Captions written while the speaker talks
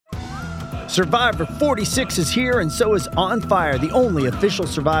Survivor 46 is here, and so is On Fire, the only official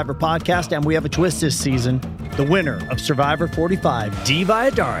Survivor podcast, and we have a twist this season. The winner of Survivor 45, Dee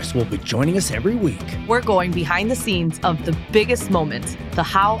Valladares, will be joining us every week. We're going behind the scenes of the biggest moments, the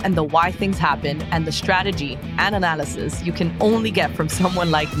how and the why things happen, and the strategy and analysis you can only get from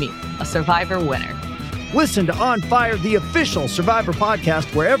someone like me, a Survivor winner. Listen to On Fire, the official Survivor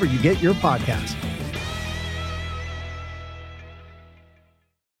podcast, wherever you get your podcasts.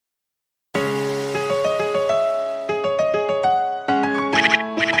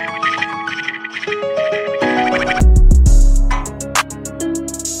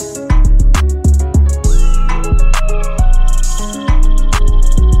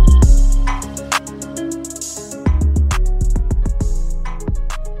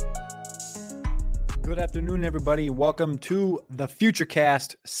 Everybody, welcome to the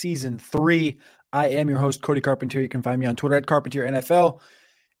FutureCast Season 3. I am your host, Cody Carpentier. You can find me on Twitter at CarpentierNFL.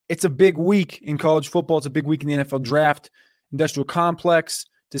 It's a big week in college football. It's a big week in the NFL draft, industrial complex,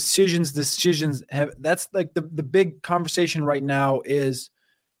 decisions. That's like the big conversation right now is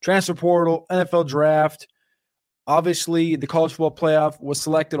transfer portal, NFL draft. Obviously, the college football playoff was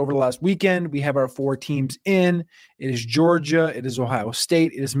selected over the last weekend. We have our 4 teams in. It is Georgia, it is Ohio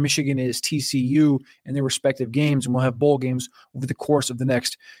State, it is Michigan, it is TCU in their respective games, and we'll have bowl games over the course of the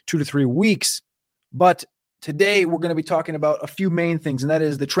next 2 to 3 weeks. But today we're going to be talking about a few main things, and that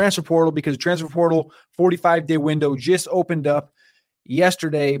is the transfer portal, because the transfer portal 45-day window just opened up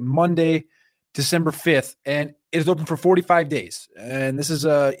yesterday, Monday, December 5th, and it is open for 45 days. And this is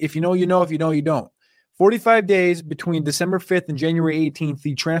if you know, you know, if you know, you don't. 45 days between December 5th and January 18th,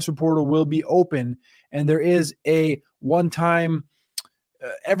 the transfer portal will be open, and there is a one-time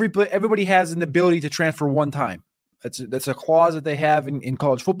everybody has an ability to transfer one time. That's a clause that they have in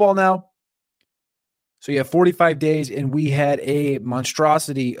college football now. So you have 45 days, and we had a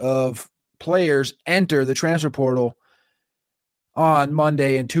monstrosity of players enter the transfer portal on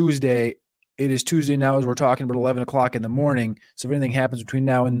Monday and Tuesday. It is Tuesday now as we're talking about 11 o'clock in the morning. So if anything happens between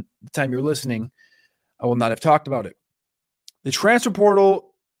now and the time you're listening, I will not have talked about it. The transfer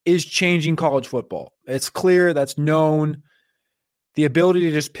portal is changing college football. It's clear, that's known. The ability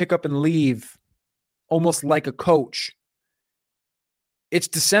to just pick up and leave almost like a coach. It's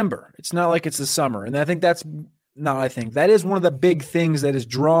December. It's not like it's the summer. And that is one of the big things that is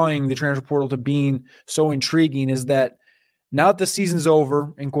drawing the transfer portal to being so intriguing, is that now that the season's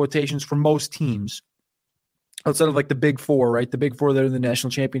over, in quotations, for most teams, outside of like the big 4, right? The big 4 that are in the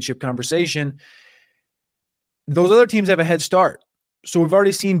national championship conversation, those other teams have a head start. So we've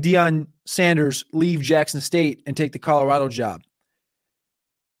already seen Deion Sanders leave Jackson State and take the Colorado job.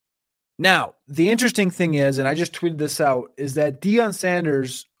 Now, the interesting thing is, and I just tweeted this out, is that Deion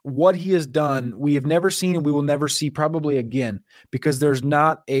Sanders, what he has done, we have never seen and we will never see probably again, because there's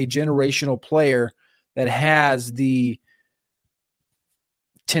not a generational player that has the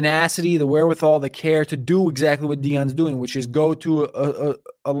tenacity, the wherewithal, the care to do exactly what Deion's doing, which is go to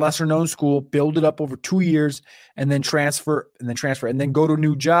a lesser-known school, build it up over 2 years, and then transfer, and then go to a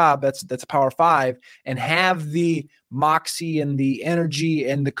new job that's a Power 5, and have the moxie and the energy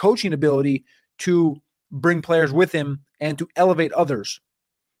and the coaching ability to bring players with him and to elevate others.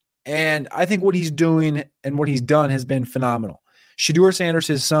 And I think what he's doing and what he's done has been phenomenal. Shedeur Sanders,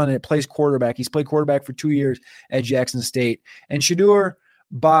 his son, plays quarterback. He's played quarterback for 2 years at Jackson State. And Shedeur,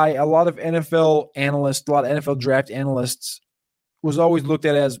 by a lot of NFL analysts, a lot of NFL draft analysts, was always looked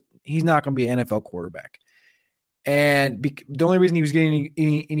at as he's not going to be an NFL quarterback. And the only reason he was getting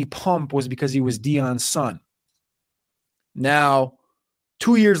any pump was because he was Deion's son. Now,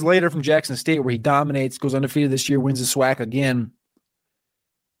 2 years later from Jackson State, where he dominates, goes undefeated this year, wins the SWAC again.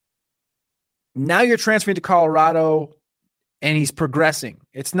 Now you're transferring to Colorado, and he's progressing.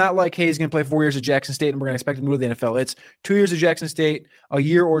 It's not like, hey, he's going to play 4 years at Jackson State and we're going to expect him to go to the NFL. It's 2 years at Jackson State, a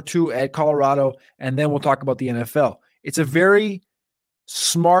year or 2 at Colorado, and then we'll talk about the NFL. It's a very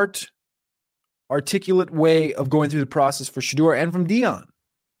smart, articulate way of going through the process for Shedeur and from Deion.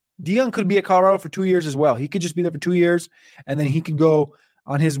 Deion could be at Colorado for 2 years as well. He could just be there for 2 years, and then he could go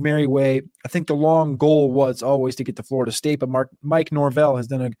on his merry way. I think the long goal was always to get to Florida State, but Mike Norvell has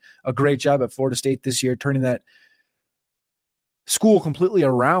done a great job at Florida State this year, turning that school completely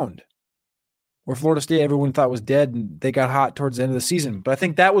around, where Florida State everyone thought was dead and they got hot towards the end of the season. But I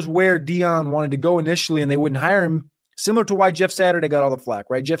think that was where Deion wanted to go initially, and they wouldn't hire him, similar to why Jeff Saturday got all the flack,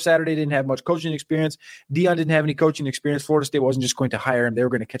 right? Jeff Saturday didn't have much coaching experience. Deion didn't have any coaching experience. Florida State wasn't just going to hire him. They were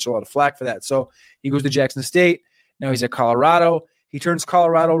going to catch a lot of flack for that. So he goes to Jackson State. Now he's at Colorado. He turns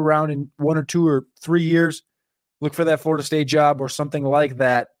Colorado around in 1 or 2 or 3 years. Look for that Florida State job or something like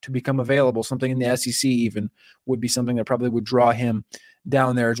that to become available. Something in the SEC even would be something that probably would draw him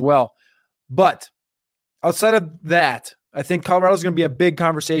down there as well. But outside of that, I think Colorado's going to be a big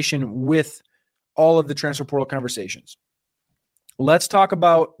conversation with all of the transfer portal conversations. Let's talk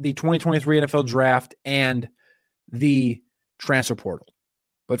about the 2023 NFL Draft and the transfer portal.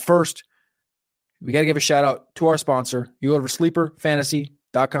 But first, we got to give a shout out to our sponsor. You go over to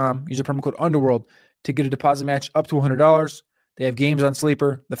sleeperfantasy.com, use the promo code Underworld to get a deposit match up to $100. They have games on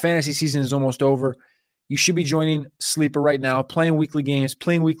Sleeper. The fantasy season is almost over. You should be joining Sleeper right now, playing weekly games,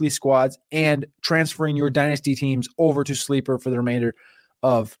 playing weekly squads, and transferring your dynasty teams over to Sleeper for the remainder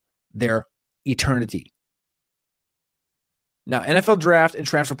of their eternity. Now, NFL Draft and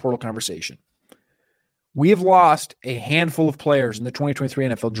transfer portal conversation. We have lost a handful of players in the 2023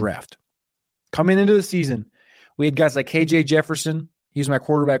 NFL Draft. Coming into the season, we had guys like KJ Jefferson. He's my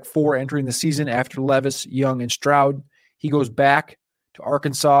quarterback 4 entering the season after Levis, Young, and Stroud. He goes back to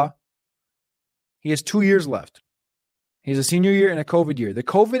Arkansas. He has 2 years left. He's a senior year and a COVID year. The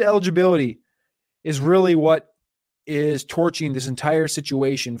COVID eligibility is really what is torching this entire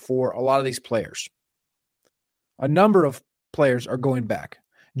situation for a lot of these players. A number of players are going back.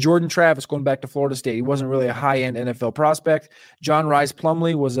 Jordan Travis going back to Florida State. He wasn't really a high-end NFL prospect. John Rice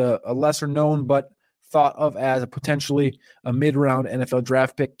Plumlee was a lesser known but thought of as a potentially a mid-round NFL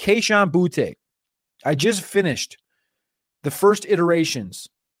draft pick. Kayshon Boutte. I just finished the first iterations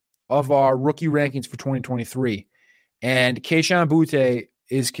of our rookie rankings for 2023. And Kayshon Boutte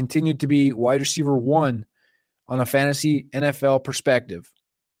is continued to be wide receiver 1 on a fantasy NFL perspective.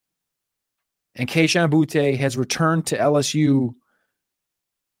 And Kayshon Boutte has returned to LSU.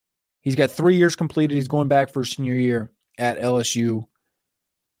 He's got 3 years completed. He's going back for his senior year at LSU.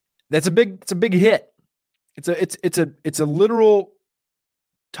 It's a big hit. It's a literal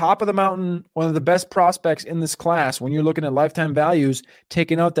top of the mountain, one of the best prospects in this class. When you're looking at lifetime values,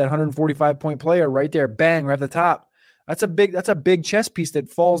 taking out that 145-point player right there, bang, right at the top. That's a big chess piece that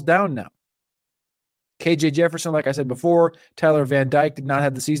falls down now. KJ Jefferson, like I said before, Tyler Van Dyke did not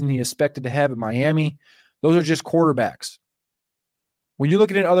have the season he expected to have at Miami. Those are just quarterbacks. When you're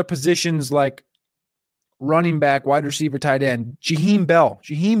looking at other positions like running back, wide receiver, tight end, Jaheim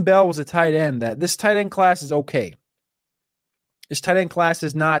Bell was a tight end. This tight end class is okay. This tight end class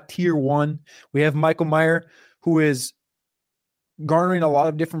is not tier 1. We have Michael Mayer, who is garnering a lot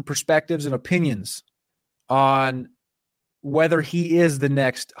of different perspectives and opinions on whether he is the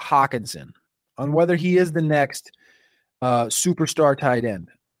next Hawkinson, on whether he is the next superstar tight end.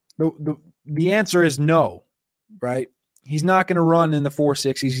 The answer is no, right? He's not going to run in the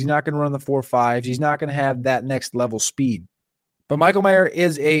 4.60s. He's not going to run the 4.5s. He's not going to have that next level speed. But Michael Mayer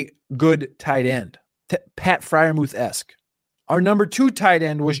is a good tight end, Pat Freiermuth-esque. Our number 2 tight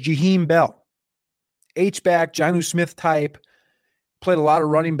end was Jaheim Bell. H-back, Jonnu Smith type. Played a lot of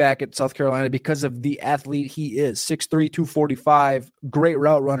running back at South Carolina because of the athlete he is. 6'3", 245, great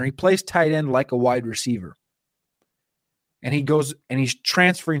route runner. He plays tight end like a wide receiver. And he's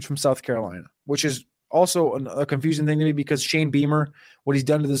transferring from South Carolina, which is also a confusing thing to me because Shane Beamer, what he's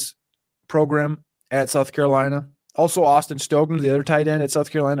done to this program at South Carolina. Also Austin Stogner, the other tight end at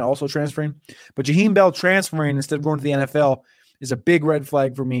South Carolina, also transferring. But Jaheim Bell transferring instead of going to the NFL is a big red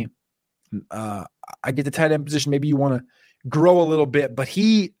flag for me. I get the tight end position. Maybe you want to grow a little bit, but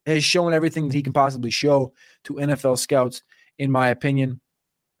he has shown everything that he can possibly show to NFL scouts, in my opinion.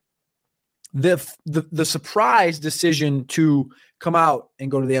 The surprise decision to come out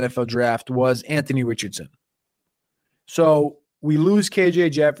and go to the NFL draft was Anthony Richardson. So we lose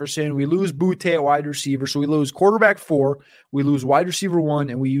KJ Jefferson, we lose Boutte at wide receiver, so we lose quarterback 4, we lose wide receiver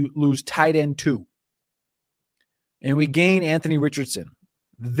 1, and we lose tight end 2. And we gain Anthony Richardson.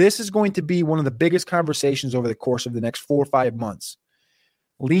 This is going to be one of the biggest conversations over the course of the next 4 or 5 months,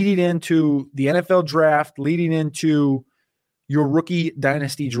 leading into the NFL draft, leading into your rookie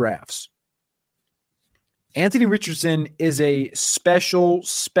dynasty drafts. Anthony Richardson is a special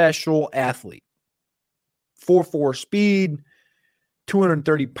athlete. 4.4 speed,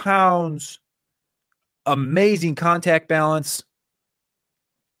 230 pounds, amazing contact balance,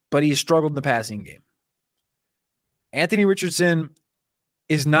 but he has struggled in the passing game. Anthony Richardson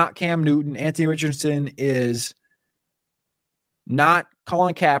is not Cam Newton. Anthony Richardson is not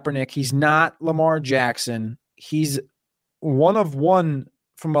Colin Kaepernick. He's not Lamar Jackson. He's one of one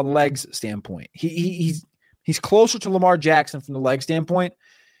from a legs standpoint. He's closer to Lamar Jackson from the leg standpoint.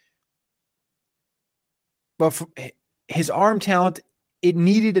 But for his arm talent, it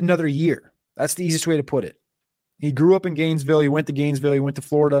needed another year. That's the easiest way to put it. He grew up in Gainesville. He went to Gainesville. He went to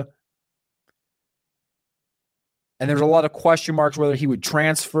Florida. And there's a lot of question marks whether he would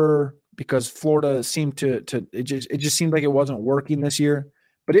transfer because Florida seemed to it just seemed like it wasn't working this year.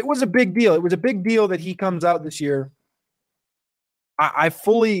 But it was a big deal. It was a big deal that he comes out this year. I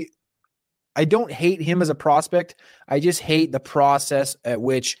fully I don't hate him as a prospect. I just hate the process at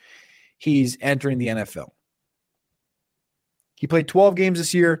which he's entering the NFL. He played 12 games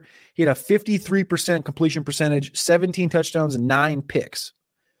this year. He had a 53% completion percentage, 17 touchdowns, and 9 picks.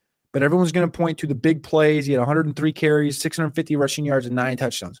 But everyone's going to point to the big plays. He had 103 carries, 650 rushing yards, and 9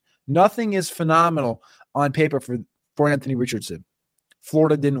 touchdowns. Nothing is phenomenal on paper for Anthony Richardson.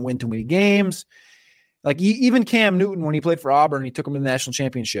 Florida didn't win too many games. Like even Cam Newton, when he played for Auburn, he took him to the national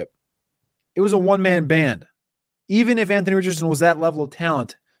championship. It was a one-man band. Even if Anthony Richardson was that level of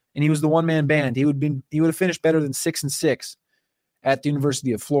talent and he was the one-man band, he would have finished better than 6-6 at the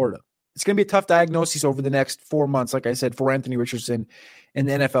University of Florida. It's going to be a tough diagnosis over the next 4 months, like I said, for Anthony Richardson in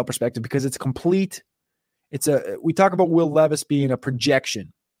the NFL perspective, because it's complete. We talk about Will Levis being a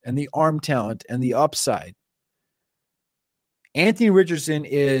projection and the arm talent and the upside. Anthony Richardson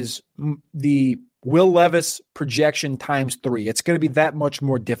is the Will Levis projection times 3. It's going to be that much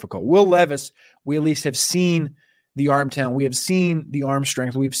more difficult. Will Levis, we at least have seen the arm talent. We have seen the arm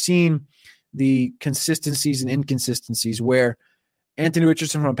strength. We've seen the consistencies and inconsistencies, where Anthony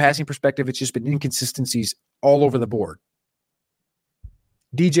Richardson, from a passing perspective, it's just been inconsistencies all over the board.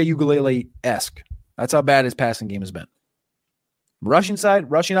 DJ Uiagalelei-esque. That's how bad his passing game has been. Rushing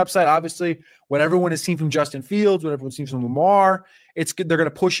upside, obviously, what everyone has seen from Justin Fields, what everyone's seen from Lamar, they're going to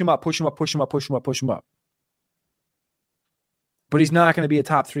push him up. But he's not going to be a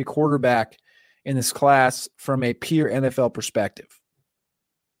top 3 quarterback in this class from a pure NFL perspective.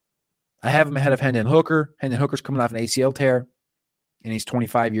 I have him ahead of Hendon Hooker. Hendon Hooker's coming off an ACL tear, and he's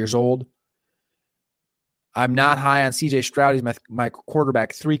 25 years old. I'm not high on CJ Stroud. He's my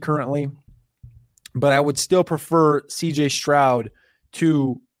quarterback 3 currently. But I would still prefer CJ Stroud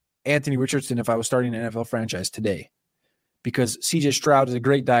to Anthony Richardson if I was starting an NFL franchise today, because CJ Stroud is a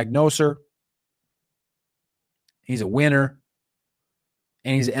great diagnoser. He's a winner,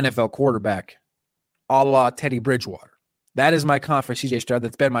 and he's an NFL quarterback, a la Teddy Bridgewater. That is my comp for CJ Stroud.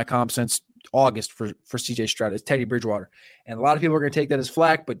 That's been my comp since August for CJ Stroud. It's Teddy Bridgewater. And a lot of people are going to take that as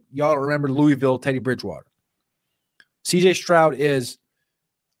flack, but y'all remember Louisville Teddy Bridgewater. CJ Stroud is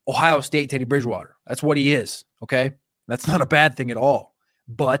Ohio State Teddy Bridgewater. That's what he is, okay? That's not a bad thing at all.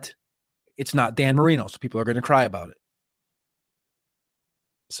 But it's not Dan Marino, so people are going to cry about it.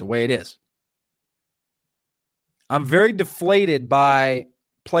 It's the way it is. I'm very deflated by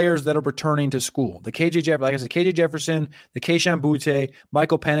players that are returning to school. The KJ Jefferson, the Kayshon Boutte,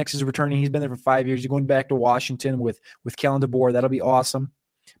 Michael Penix is returning. He's been there for 5 years. He's going back to Washington with Kellen DeBoer. That'll be awesome.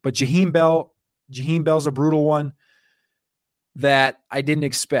 But Jaheim Bell's a brutal one that I didn't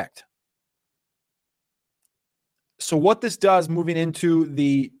expect. So what this does moving into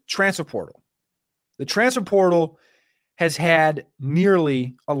the transfer portal, the transfer portal has had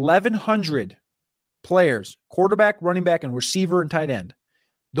nearly 1,100 players, quarterback, running back, and receiver and tight end.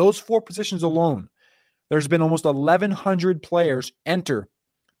 Those 4 positions alone, there's been almost 1,100 players enter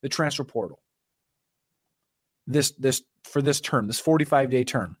the transfer portal for this term, this 45-day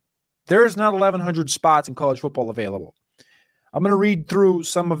term. There is not 1,100 spots in college football available. I'm going to read through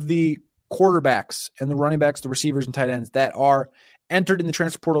some of the quarterbacks and the running backs, the receivers and tight ends that are entered in the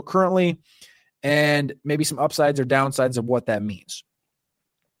transfer portal currently, and maybe some upsides or downsides of what that means.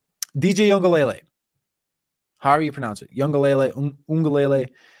 DJ Uiagalelei. However you pronounce it. Uiagalelei.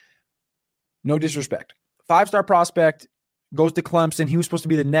 No disrespect. 5-star prospect, goes to Clemson. He was supposed to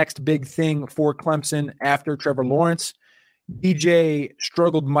be the next big thing for Clemson after Trevor Lawrence. DJ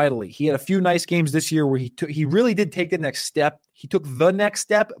struggled mightily. He had a few nice games this year where he really did take the next step. He took the next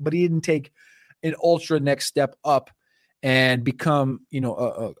step, but he didn't take an ultra next step up and become,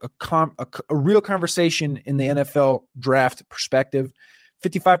 a real conversation in the NFL draft perspective.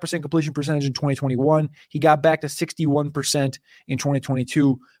 55% completion percentage in 2021. He got back to 61% in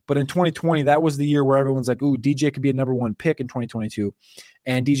 2022. But in 2020, that was the year where everyone's like, ooh, DJ could be a number 1 pick in 2022.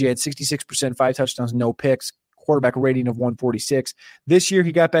 And DJ had 66%, 5 touchdowns, no picks, quarterback rating of 146. This year,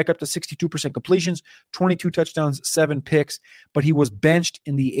 he got back up to 62% completions, 22 touchdowns, 7 picks. But he was benched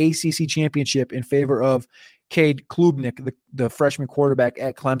in the ACC championship in favor of Cade Klubnik, the freshman quarterback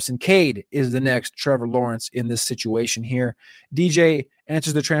at Clemson. Cade is the next Trevor Lawrence in this situation here. DJ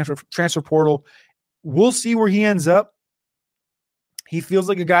enters the transfer portal. We'll see where he ends up. He feels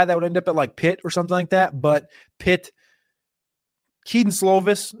like a guy that would end up at like Pitt or something like that. But Pitt, Keaton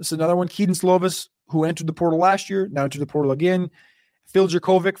Slovis is another one. Keaton Slovis, who entered the portal last year, now entered the portal again. Phil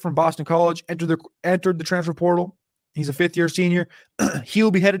Jurkovec from Boston College entered the transfer portal. He's a 5th-year senior. He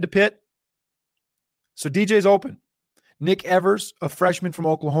will be headed to Pitt. So DJ's open. Nick Evers, a freshman from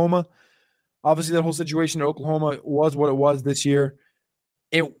Oklahoma. Obviously, that whole situation in Oklahoma was what it was this year.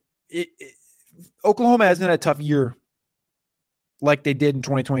 Oklahoma hasn't had a tough year like they did in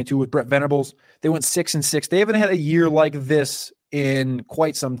 2022 with Brett Venables. They went 6-6. They haven't had a year like this in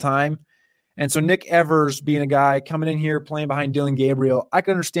quite some time. And so Nick Evers being a guy coming in here playing behind Dylan Gabriel, I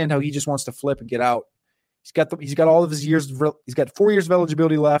can understand how he just wants to flip and get out. He's got all of his years. He's got 4 years of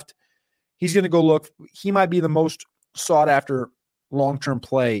eligibility left. He's going to go look. He might be the most sought after long-term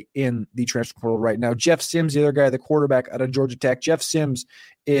play in the transfer portal right now. Jeff Sims, the other guy, the quarterback out of Georgia Tech. Jeff Sims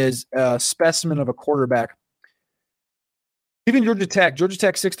is a specimen of a quarterback. Even Georgia Tech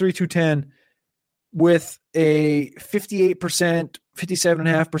 6'3", 210 with a 58%,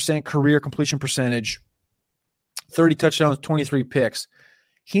 57.5% career completion percentage, 30 touchdowns, 23 picks.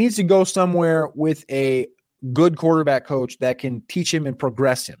 He needs to go somewhere with a good quarterback coach that can teach him and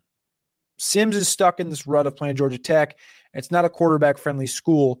progress him. Sims is stuck in this rut of playing Georgia Tech. It's not a quarterback-friendly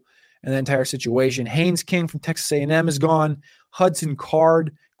school in the entire situation. Haynes King from Texas A&M is gone. Hudson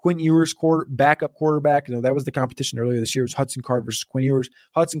Card, Quinn Ewers, backup quarterback. That was the competition earlier this year. It was Hudson Card versus Quinn Ewers.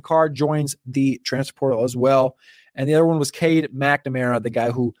 Hudson Card joins the transfer portal as well. And the other one was Cade McNamara, the guy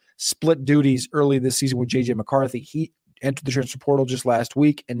who split duties early this season with J.J. McCarthy. He entered the transfer portal just last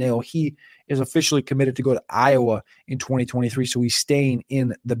week, and now he is officially committed to go to Iowa in 2023, so he's staying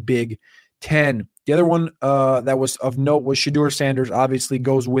in the Big Ten. The other one that was of note was Shedeur Sanders, obviously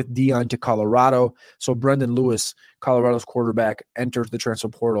goes with Deion to Colorado. So Brendan Lewis, Colorado's quarterback, enters the transfer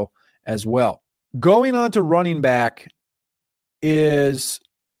portal as well. Going on to running back is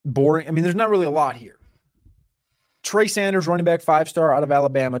boring. I mean, there's not really a lot here. Trey Sanders, running back 5-star out of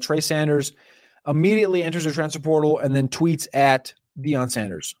Alabama. Trey Sanders immediately enters the transfer portal and then tweets at Deion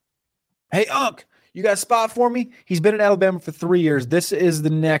Sanders. Hey, Unc, you got a spot for me? He's been at Alabama for 3 years. This is the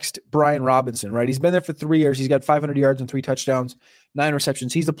next Brian Robinson, right? He's been there for 3 years. He's got 500 yards and 3 touchdowns, 9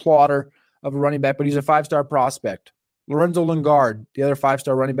 receptions. He's a plotter of a running back, but he's a 5-star prospect. Lorenzo Lingard, the other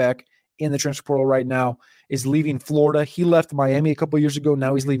 5-star running back in the transfer portal right now, is leaving Florida. He left Miami a couple years ago.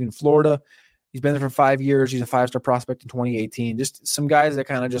 Now he's leaving Florida. He's been there for 5 years. He's a 5-star prospect in 2018. Just some guys that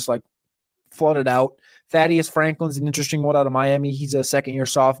kind of just like flooded out. Thaddeus Franklin's an interesting one out of Miami. He's a second-year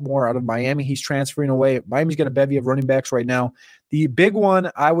sophomore out of Miami. He's transferring away. Miami's got a bevy of running backs right now. The big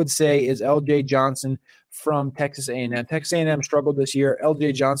one, I would say, is L.J. Johnson from Texas A&M. Texas A&M struggled this year.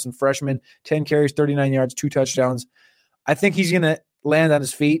 L.J. Johnson, freshman, 10 carries, 39 yards, 2 touchdowns. I think he's going to land on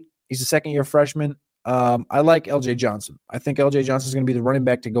his feet. He's a second-year freshman. I like L.J. Johnson. I think L.J. Johnson is going to be the running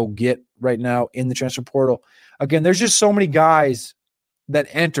back to go get right now in the transfer portal. Again, there's just so many guys that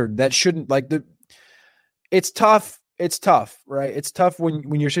entered that shouldn't, like, it's tough. It's tough, right? It's tough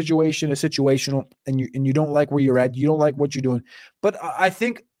when your situation is situational and you don't like where you're at. You don't like what you're doing. But I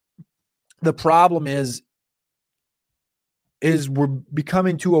think the problem is we're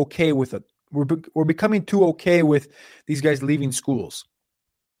becoming too okay with it. We're becoming too okay with these guys leaving schools.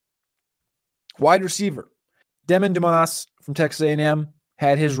 Wide receiver, Demond Demas from Texas A&M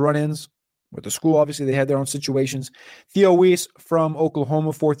had his run-ins with the school. Obviously, they had their own situations. Theo Weiss from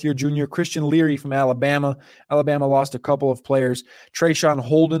Oklahoma, 4th-year junior. Christian Leary from Alabama. Alabama lost a couple of players. Trayshawn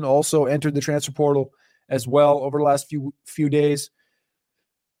Holden also entered the transfer portal as well over the last few days.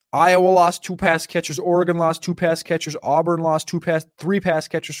 Iowa lost 2 pass catchers. Oregon lost 2 pass catchers. Auburn lost 3 pass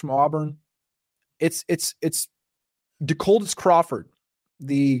catchers from Auburn. It's DeColdis Crawford,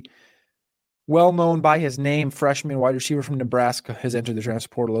 the well-known by his name freshman wide receiver from Nebraska, has entered the transfer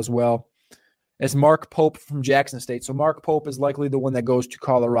portal as well as Mark Pope from Jackson State. So Mark Pope is likely the one that goes to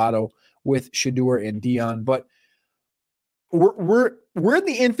Colorado with Shedeur and Deion. But we're in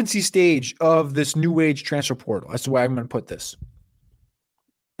the infancy stage of this new age transfer portal. That's the way I'm going to put this.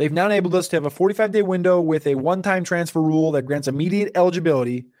 They've now enabled us to have a 45-day window with a one-time transfer rule that grants immediate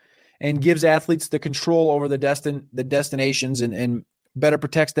eligibility and gives athletes the control over the destinations and better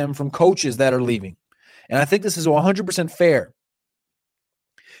protects them from coaches that are leaving. And I think this is 100% fair.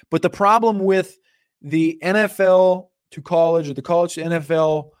 But the problem with the NFL to college or the college to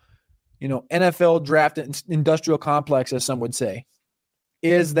NFL, NFL draft industrial complex, as some would say,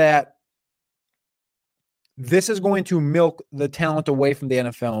 is that this is going to milk the talent away from the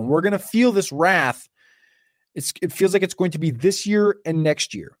NFL. And we're going to feel this wrath. It feels like it's going to be this year and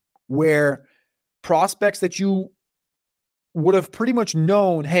next year, where prospects that you would have pretty much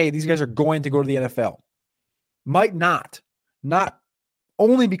known, hey, these guys are going to go to the NFL, might not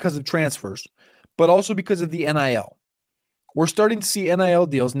only because of transfers, but also because of the NIL. We're starting to see NIL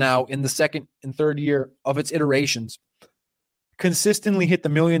deals now in the second and third year of its iterations consistently hit the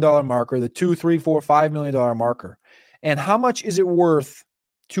 $1 million marker, the $2, $3, $4, $5 million marker. And how much is it worth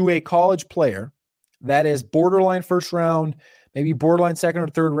to a college player that is borderline first round, maybe borderline second or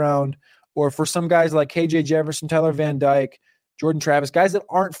third round, or for some guys like KJ Jefferson, Tyler Van Dyke, Jordan Travis, guys that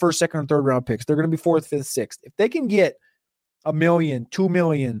aren't first, second, or third round picks? They're going to be 4th, 5th, 6th. If they can get $1 million, $2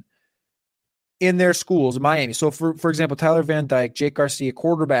 million in their schools in Miami. So, for example, Tyler Van Dyke, Jake Garcia,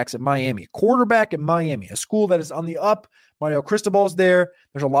 quarterbacks at Miami. Quarterback at Miami, a school that is on the up. Mario Cristobal's there.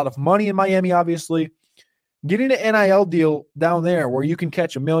 There's a lot of money in Miami, obviously. Getting an NIL deal down there where you can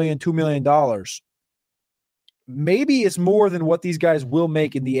catch $1 million, $2 million, maybe it's more than what these guys will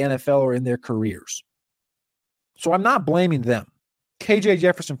make in the NFL or in their careers. So I'm not blaming them. KJ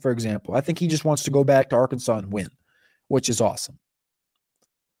Jefferson, for example, I think he just wants to go back to Arkansas and win, which is awesome.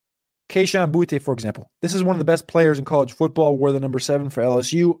 Kayshon Boutte, for example, this is one of the best players in college football. Wore the number 7 for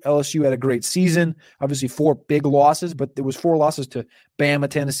LSU. LSU had a great season. Obviously 4 big losses, but there was 4 losses to Bama,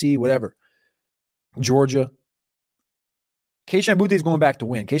 Tennessee, whatever. Georgia. Kayshon Boutte is going back to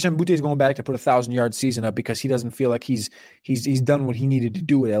win. Kayshon Boutte is going back to put a 1,000-yard season up because he doesn't feel like he's done what he needed to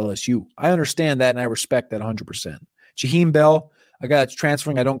do at LSU. I understand that, and I respect that 100%. Jaheim Bell, a guy that's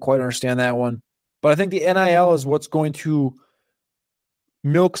transferring, I don't quite understand that one. But I think the NIL is what's going to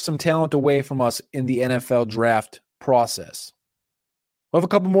milk some talent away from us in the NFL draft process. We'll have a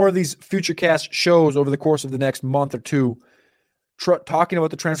couple more of these FutureCast shows over the course of the next month or two, talking about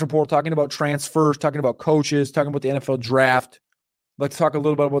the transfer portal, talking about transfers, talking about coaches, talking about the NFL draft. I'd like to talk a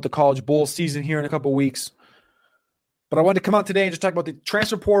little bit about the college bowl season here in a couple weeks. But I wanted to come out today and just talk about the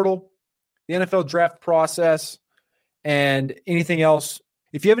transfer portal, the NFL draft process, and anything else.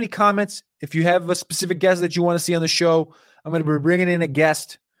 If you have any comments, if you have a specific guest that you want to see on the show, I'm going to be bringing in a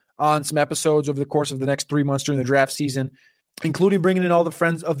guest on some episodes over the course of the next 3 months during the draft season, including bringing in all the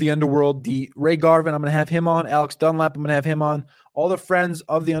friends of the underworld. The Ray Garvin, I'm going to have him on. Alex Dunlap, I'm going to have him on. All the friends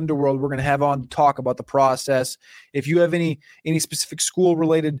of the underworld we're going to have on to talk about the process. If you have any specific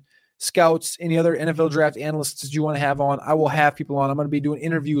school-related scouts, any other NFL draft analysts that you want to have on, I will have people on. I'm going to be doing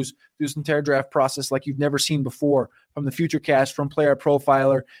interviews through this entire draft process like you've never seen before from the FutureCast, from Player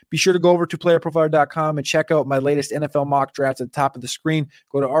Profiler. Be sure to go over to playerprofiler.com and check out my latest NFL mock drafts at the top of the screen.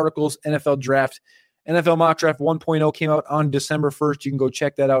 Go to articles, NFL draft. NFL mock draft 1.0 came out on December 1st. You can go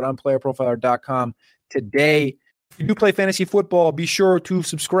check that out on playerprofiler.com today. If you do play fantasy football, be sure to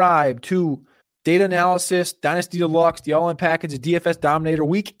subscribe to Data Analysis, Dynasty Deluxe, the All-In Package, the DFS Dominator.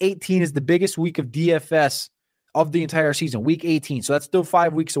 Week 18 is the biggest week of DFS of the entire season, week 18. So that's still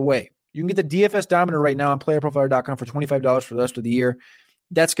 5 weeks away. You can get the DFS Dominator right now on playerprofiler.com for $25 for the rest of the year.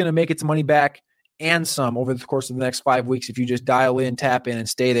 That's going to make its money back and some over the course of the next 5 weeks if you just dial in, tap in, and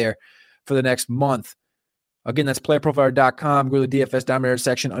stay there for the next month. Again, that's playerprofiler.com. Go to the DFS Dominator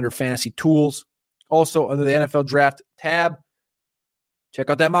section under Fantasy Tools. Also, under the NFL Draft tab, check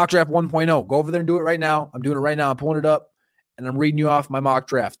out that mock draft 1.0. Go over there and do it right now. I'm doing it right now. I'm pulling it up, and I'm reading you off my mock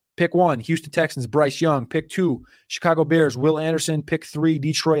draft. Pick 1, Houston Texans, Bryce Young. Pick 2, Chicago Bears, Will Anderson. Pick 3,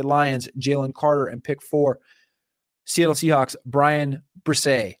 Detroit Lions, Jalen Carter. And pick 4, Seattle Seahawks, Brian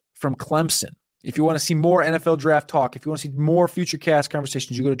Brisset from Clemson. If you want to see more NFL draft talk, if you want to see more FutureCast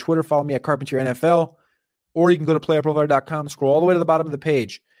conversations, you go to Twitter, follow me at Carpentier NFL, or you can go to playerprofiler.com, scroll all the way to the bottom of the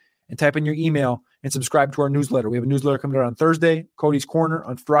page, and type in your email and subscribe to our newsletter. We have a newsletter coming out on Thursday, Cody's Corner,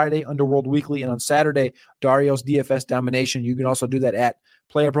 on Friday, Underworld Weekly, and on Saturday, Dario's DFS Domination. You can also do that at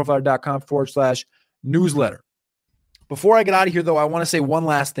playerprofiler.com/newsletter. Before I get out of here, though, I want to say one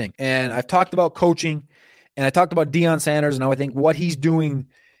last thing. And I've talked about coaching, and I talked about Deion Sanders, and I think what he's doing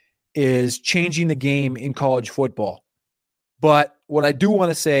is changing the game in college football. But what I do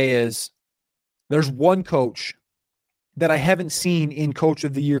want to say is there's one coach that I haven't seen in Coach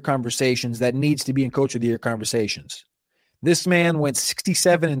of the Year conversations that needs to be in Coach of the Year conversations. This man went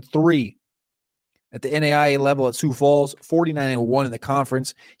 67-3 at the NAIA level at Sioux Falls, 49-1 in the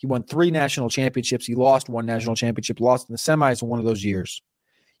conference. He won 3 national championships. He lost 1 national championship, lost in the semis in one of those years.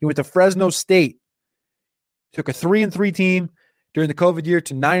 He went to Fresno State, took a 3-3 team during the COVID year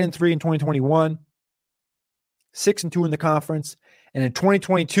to 9-3 in 2021, 6-2 in the conference. And in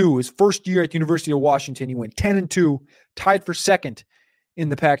 2022, his first year at the University of Washington, he went 10-2, tied for second in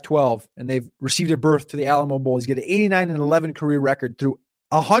the Pac-12, and they've received a berth to the Alamo Bowl. He's got an 89-11 career record through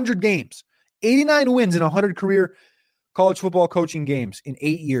 100 games, 89 wins in 100 career college football coaching games in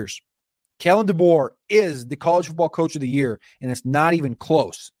 8 years. Kalen DeBoer is the college football coach of the year, and it's not even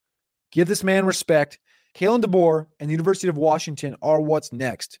close. Give this man respect. Kalen DeBoer and the University of Washington are what's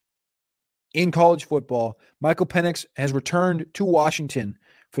next in college football. Michael Penix has returned to Washington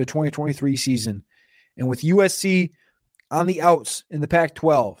for the 2023 season. And with USC on the outs in the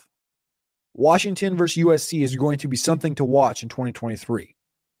Pac-12, Washington versus USC is going to be something to watch in 2023.